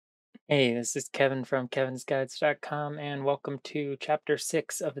Hey, this is Kevin from kevinsguides.com, and welcome to Chapter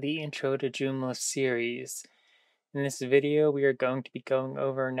 6 of the Intro to Joomla series. In this video, we are going to be going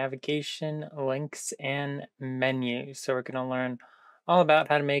over navigation, links, and menus. So we're going to learn all about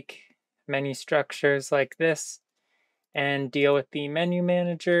how to make menu structures like this, and deal with the menu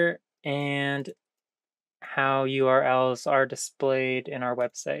manager, and how URLs are displayed in our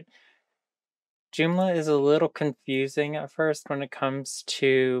website. Joomla is a little confusing at first when it comes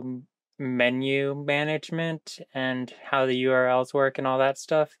to menu management and how the URLs work and all that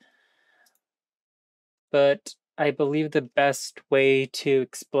stuff. But I believe the best way to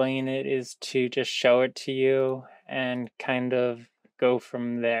explain it is to just show it to you and kind of go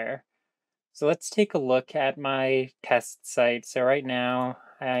from there. So let's take a look at my test site. So right now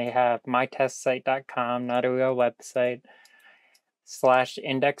I have mytestsite.com, not a real website,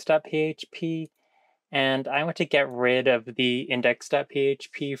 /index.php. And I want to get rid of the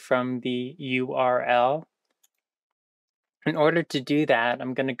index.php from the URL. In order to do that,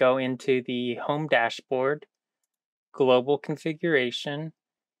 I'm going to go into the home dashboard, global configuration,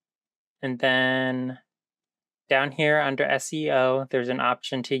 and then down here under SEO, there's an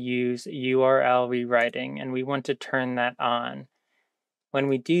option to use URL rewriting, and we want to turn that on. When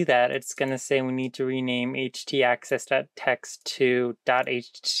we do that, it's going to say we need to rename htaccess.text to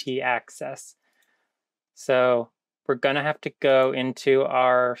 .htaccess. So we're going to have to go into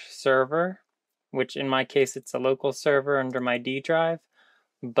our server, which in my case, it's a local server under my D drive.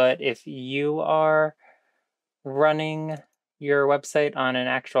 But if you are running your website on an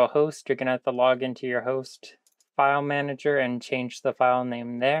actual host, you're going to have to log into your host file manager and change the file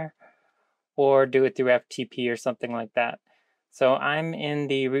name there, or do it through FTP or something like that. So I'm in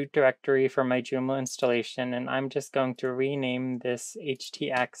the root directory for my Joomla installation, and I'm just going to rename this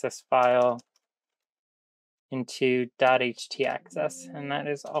htaccess file into .htaccess, and that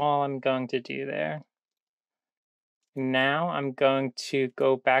is all I'm going to do there. Now I'm going to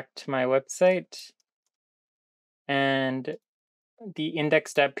go back to my website, and the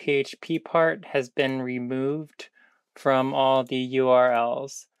index.php part has been removed from all the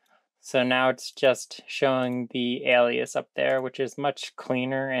URLs. So now it's just showing the alias up there, which is much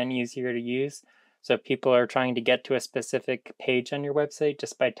cleaner and easier to use. So if people are trying to get to a specific page on your website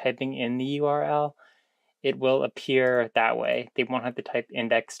just by typing in the URL, it will appear that way. They won't have to type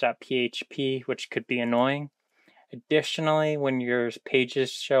index.php, which could be annoying. Additionally, when your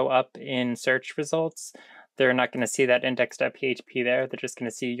pages show up in search results, they're not going to see that index.php there. They're just going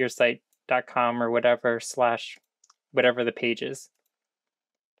to see yoursite.com or whatever / whatever the page is.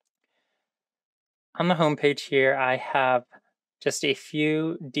 On the home page here, I have just a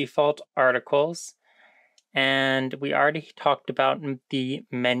few default articles. And we already talked about the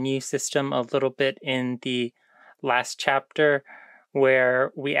menu system a little bit in the last chapter,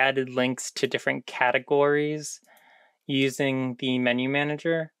 where we added links to different categories using the menu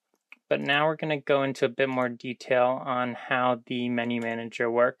manager. But now we're going to go into a bit more detail on how the menu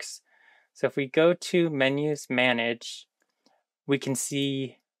manager works. So if we go to Menus Manage, we can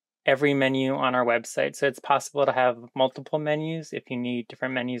see every menu on our website. So it's possible to have multiple menus if you need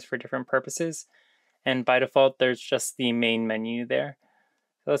different menus for different purposes. And by default, there's just the main menu there.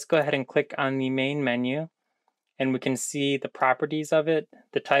 So let's go ahead and click on the main menu, and we can see the properties of it,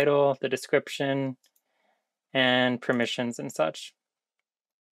 the title, the description, and permissions and such.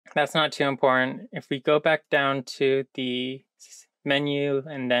 That's not too important. If we go back down to the menu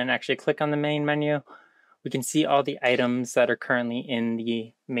and then actually click on the main menu, we can see all the items that are currently in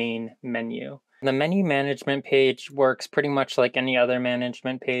the main menu. The menu management page works pretty much like any other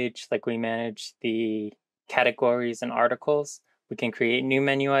management page. Like, we manage the categories and articles. We can create new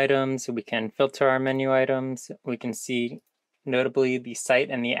menu items. We can filter our menu items. We can see notably the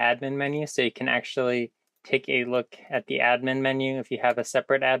site and the admin menu. So you can actually take a look at the admin menu if you have a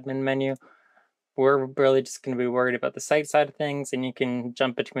separate admin menu. We're really just going to be worried about the site side of things, and you can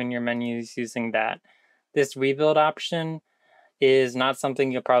jump between your menus using that. This rebuild option is not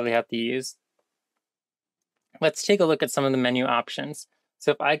something you'll probably have to use. Let's take a look at some of the menu options.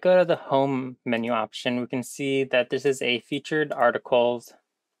 So if I go to the home menu option, we can see that this is a featured articles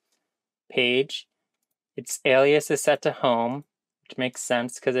page. Its alias is set to home, which makes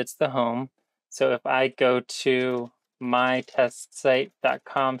sense because it's the home. So if I go to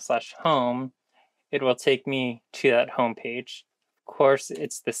mytestsite.com/home, it will take me to that home page. Of course,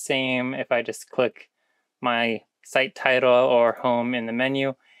 it's the same if I just click my site title or home in the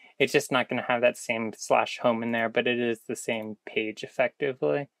menu. It's just not going to have that same /home in there, but it is the same page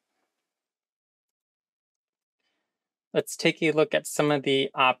effectively. Let's take a look at some of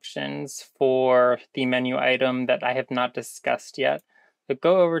the options for the menu item that I have not discussed yet. So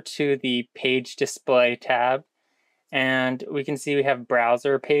go over to the page display tab, and we can see we have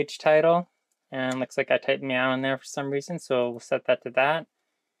browser page title, and looks like I typed meow in there for some reason, so we'll set that to that.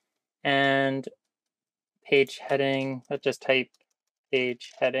 And page heading, let's just type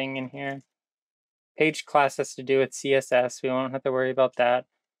page heading in here. Page class has to do with CSS, we won't have to worry about that.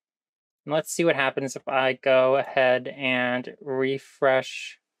 And let's see what happens if I go ahead and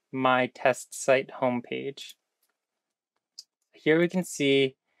refresh my test site homepage. Here we can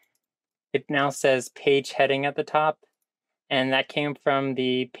see it now says page heading at the top, and that came from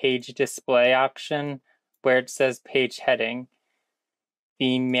the page display option where it says page heading.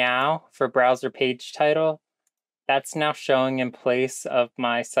 The meow for browser page title, that's now showing in place of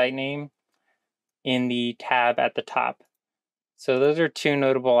my site name in the tab at the top. So those are two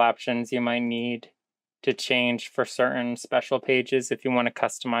notable options you might need to change for certain special pages if you want to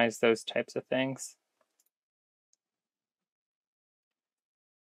customize those types of things.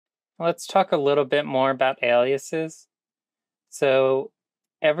 Let's talk a little bit more about aliases. So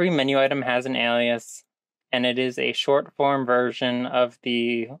every menu item has an alias, and it is a short form version of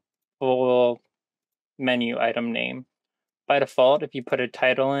the full menu item name. By default, if you put a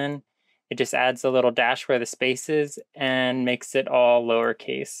title in, it just adds a little dash where the space is and makes it all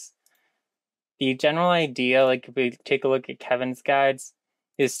lowercase. The general idea, like if we take a look at Kevin's guides,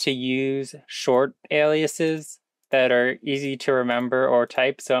 is to use short aliases that are easy to remember or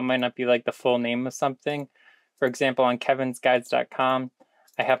type, so it might not be like the full name of something. For example, on kevinsguides.com,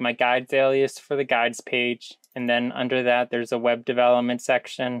 I have my guides alias for the guides page, and then under that there's a web development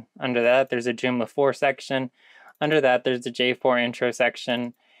section. Under that there's a Joomla 4 section. Under that there's a J4 intro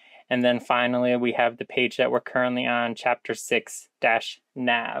section. And then finally we have the page that we're currently on, chapter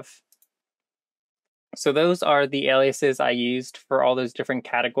 6-nav. So those are the aliases I used for all those different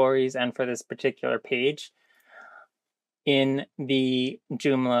categories and for this particular page in the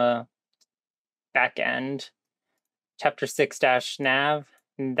Joomla backend. Chapter 6-nav,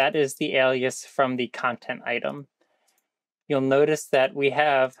 that is the alias from the content item. You'll notice that we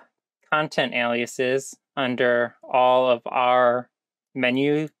have content aliases under all of our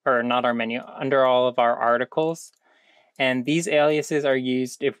menu, or not our menu, under all of our articles. And these aliases are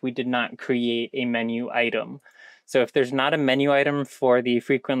used if we did not create a menu item. So if there's not a menu item for the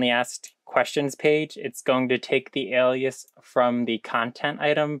frequently asked questions page, it's going to take the alias from the content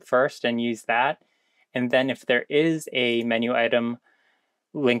item first and use that. And then if there is a menu item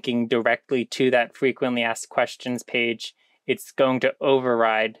linking directly to that frequently asked questions page, it's going to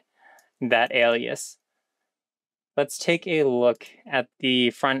override that alias. Let's take a look at the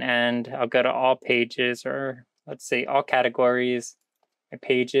front end. I'll go to all pages, or let's say all categories,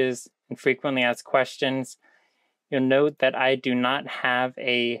 pages, and frequently asked questions. You'll note that I do not have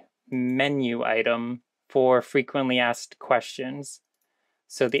a menu item for frequently asked questions.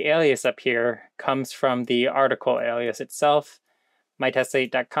 So the alias up here comes from the article alias itself,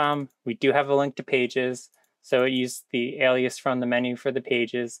 mytestsite.com. We do have a link to pages, so it used the alias from the menu for the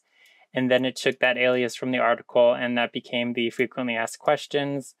pages, and then it took that alias from the article, and that became the frequently asked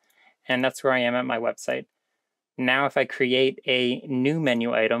questions, and that's where I am at my website. Now if I create a new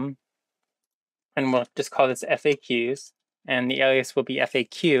menu item, and we'll just call this FAQs, and the alias will be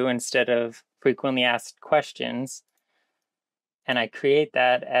FAQ instead of frequently asked questions, and I create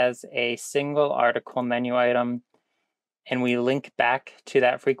that as a single article menu item, and we link back to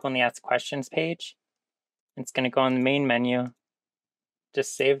that frequently asked questions page. It's going to go on the main menu.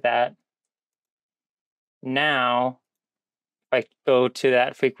 Just save that. Now, if I go to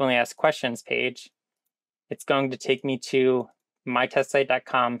that frequently asked questions page, it's going to take me to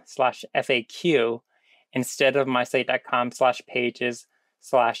mytestsite.com/FAQ instead of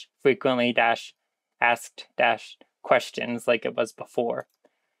mysite.com/pages/frequently-asked-questions like it was before.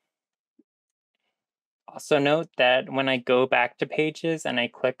 Also note that when I go back to pages and I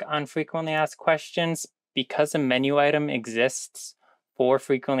click on frequently asked questions, because a menu item exists for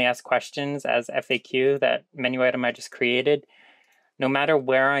frequently asked questions as FAQ, that menu item I just created, no matter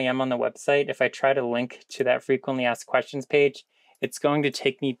where I am on the website, if I try to link to that frequently asked questions page, it's going to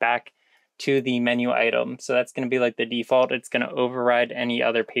take me back to the menu item. So that's going to be like the default. It's going to override any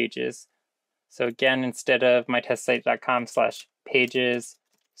other pages. So again, instead of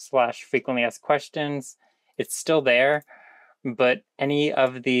mytestsite.com/pages/frequently asked questions, it's still there, but any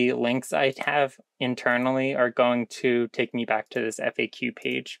of the links I have internally are going to take me back to this FAQ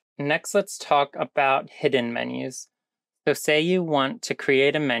page. Next, let's talk about hidden menus. So say you want to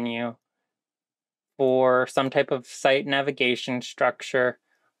create a menu for some type of site navigation structure,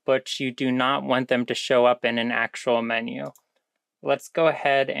 but you do not want them to show up in an actual menu. Let's go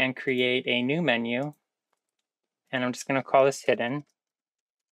ahead and create a new menu, and I'm just going to call this hidden.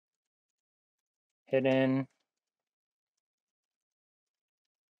 hidden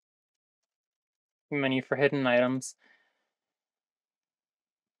menu for hidden items.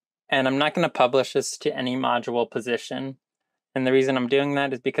 And I'm not going to publish this to any module position. And the reason I'm doing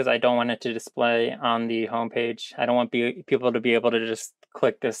that is because I don't want it to display on the homepage. I don't want people to be able to just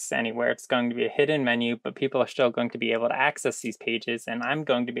click this anywhere. It's going to be a hidden menu, but people are still going to be able to access these pages, and I'm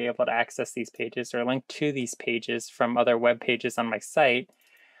going to be able to access these pages or link to these pages from other web pages on my site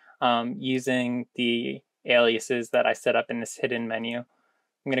using the aliases that I set up in this hidden menu.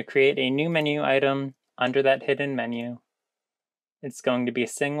 I'm going to create a new menu item under that hidden menu. It's going to be a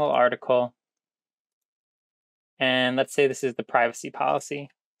single article. And let's say this is the privacy policy.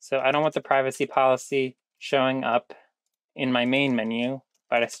 So I don't want the privacy policy showing up in my main menu,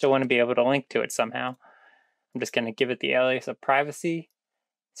 but I still want to be able to link to it somehow. I'm just going to give it the alias of privacy,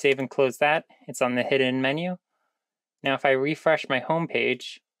 save and close that. It's on the hidden menu. Now if I refresh my home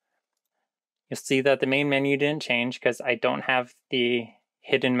page, you'll see that the main menu didn't change because I don't have the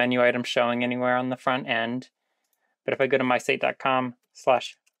hidden menu item showing anywhere on the front end. But if I go to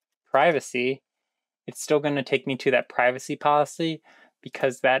mysite.com/privacy, it's still going to take me to that privacy policy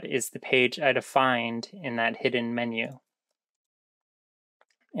because that is the page I defined in that hidden menu.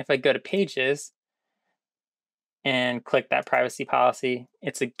 If I go to pages and click that privacy policy,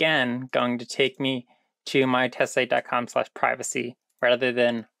 it's again going to take me to my testsite.com/privacy rather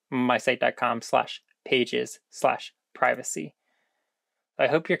than mysite.com/pages/privacy. I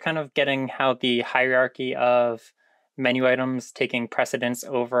hope you're kind of getting how the hierarchy of menu items taking precedence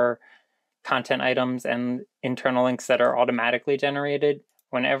over content items and internal links that are automatically generated.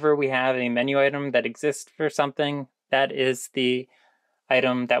 Whenever we have a menu item that exists for something, that is the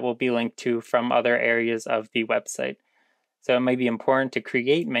item that will be linked to from other areas of the website. So it might be important to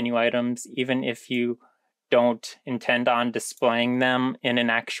create menu items even if you don't intend on displaying them in an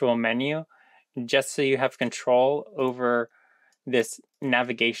actual menu, just so you have control over this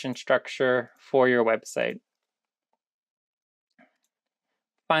navigation structure for your website.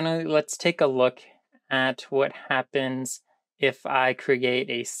 Finally, let's take a look at what happens if I create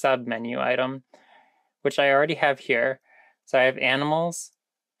a submenu item, which I already have here. So I have animals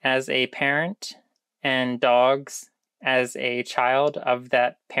as a parent and dogs as a child of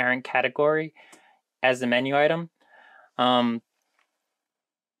that parent category as a menu item.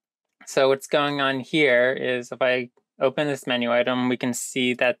 So what's going on here is if I open this menu item, we can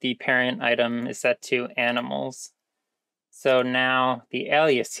see that the parent item is set to animals. So now the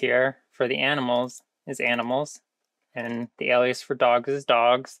alias here for the animals is animals, and the alias for dogs is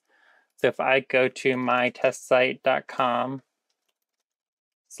dogs. So if I go to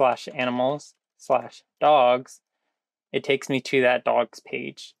mytestsite.com/animals/dogs, it takes me to that dogs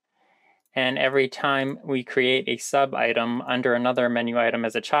page. And every time we create a sub item under another menu item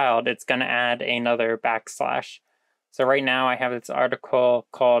as a child, it's going to add another backslash. So right now I have this article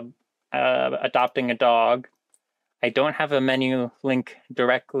called Adopting a Dog. I don't have a menu link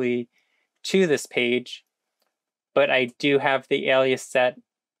directly to this page, but I do have the alias set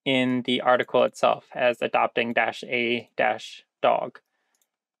in the article itself as adopting-a-dog.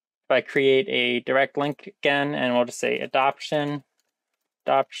 If I create a direct link again, and we'll just say adoption,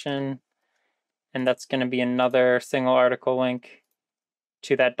 and that's going to be another single article link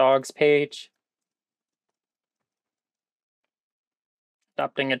to that dogs page.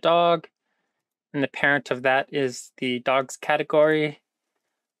 Adopting a dog, and the parent of that is the dogs category.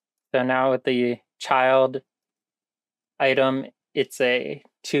 So now with the child item, it's a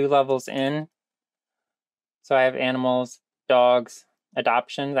 2 levels in. So I have animals, dogs,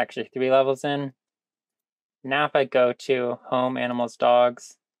 adoptions, actually 3 levels in. Now if I go to home, animals,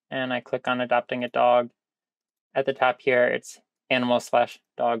 dogs, and I click on adopting a dog, at the top here, it's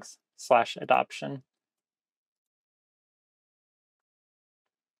animals/dogs/adoption.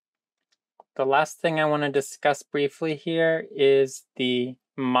 The last thing I want to discuss briefly here is the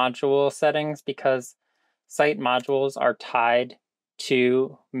module settings, because site modules are tied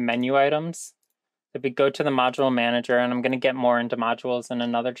to menu items. If we go to the module manager, and I'm going to get more into modules in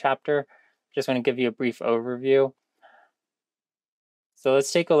another chapter, just want to give you a brief overview. So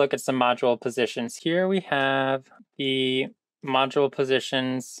let's take a look at some module positions. Here we have the module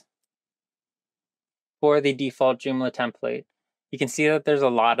positions for the default Joomla template. You can see that there's a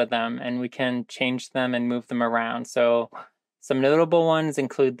lot of them, and we can change them and move them around. So some notable ones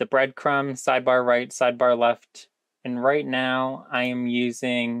include the breadcrumb, sidebar right, sidebar left. And right now I am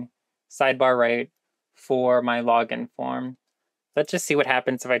using sidebar right for my login form. Let's just see what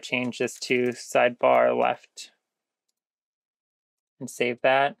happens if I change this to sidebar left and save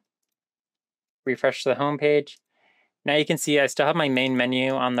that. Refresh the home page. Now you can see I still have my main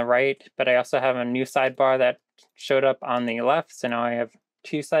menu on the right, but I also have a new sidebar that showed up on the left. So now I have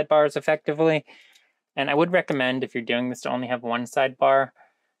two sidebars effectively. And I would recommend, if you're doing this, to only have one sidebar.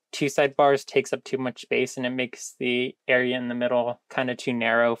 Two sidebars takes up too much space and it makes the area in the middle kind of too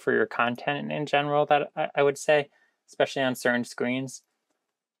narrow for your content in general, that I would say, especially on certain screens.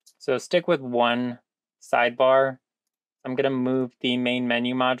 So stick with one sidebar. I'm going to move the main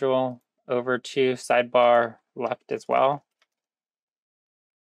menu module over to sidebar left as well.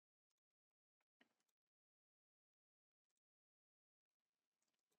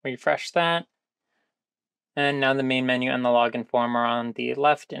 Refresh that. And now the main menu and the login form are on the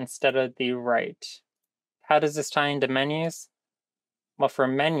left instead of the right. How does this tie into menus? Well, for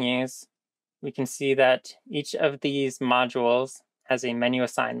menus, we can see that each of these modules has a menu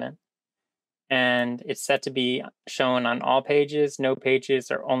assignment. And it's set to be shown on all pages, no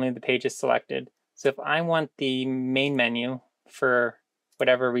pages, or only the pages selected. So if I want the main menu, for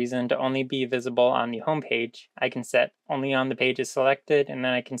whatever reason, to only be visible on the home page, I can set only on the pages selected, and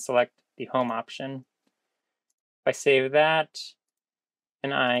then I can select the home option. If I save that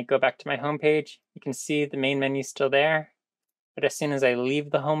and I go back to my home page, you can see the main menu is still there. But as soon as I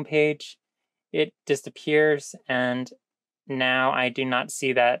leave the home page, it disappears, and now I do not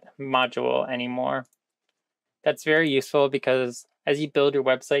see that module anymore. That's very useful because as you build your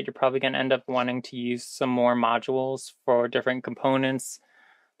website, you're probably going to end up wanting to use some more modules for different components.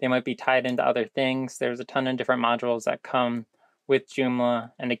 They might be tied into other things. There's a ton of different modules that come with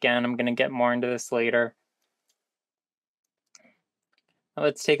Joomla. And again, I'm going to get more into this later. Now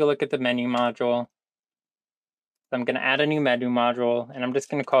let's take a look at the menu module. I'm going to add a new menu module, and I'm just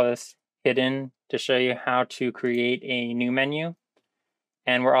going to call this hidden to show you how to create a new menu.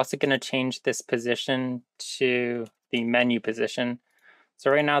 And we're also going to change this position to the menu position.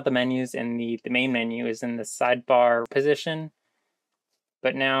 So right now the menus in the main menu is in the sidebar position,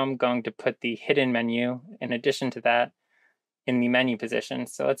 but now I'm going to put the hidden menu in addition to that in the menu position.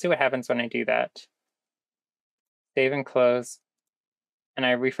 So let's see what happens when I do that. Save and close, and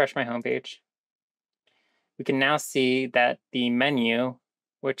I refresh my homepage. We can now see that the menu,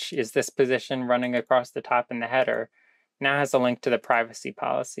 which is this position running across the top in the header, now has a link to the privacy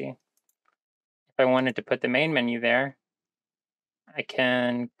policy. If I wanted to put the main menu there, I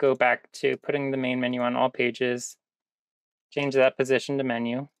can go back to putting the main menu on all pages, change that position to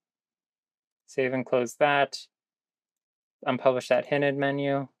menu, save and close that, unpublish that hidden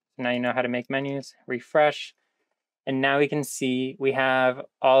menu. Now you know how to make menus, refresh. And now we can see we have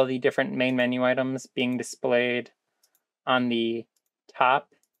all the different main menu items being displayed on the top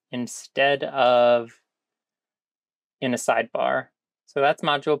instead of in a sidebar. So that's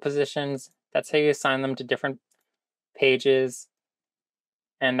module positions. That's how you assign them to different pages.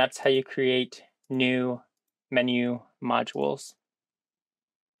 And that's how you create new menu modules.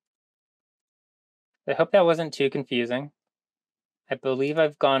 I hope that wasn't too confusing. I believe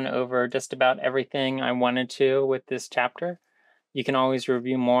I've gone over just about everything I wanted to with this chapter. You can always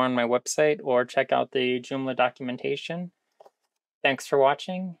review more on my website or check out the Joomla documentation. Thanks for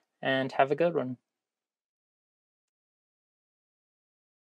watching, and have a good one.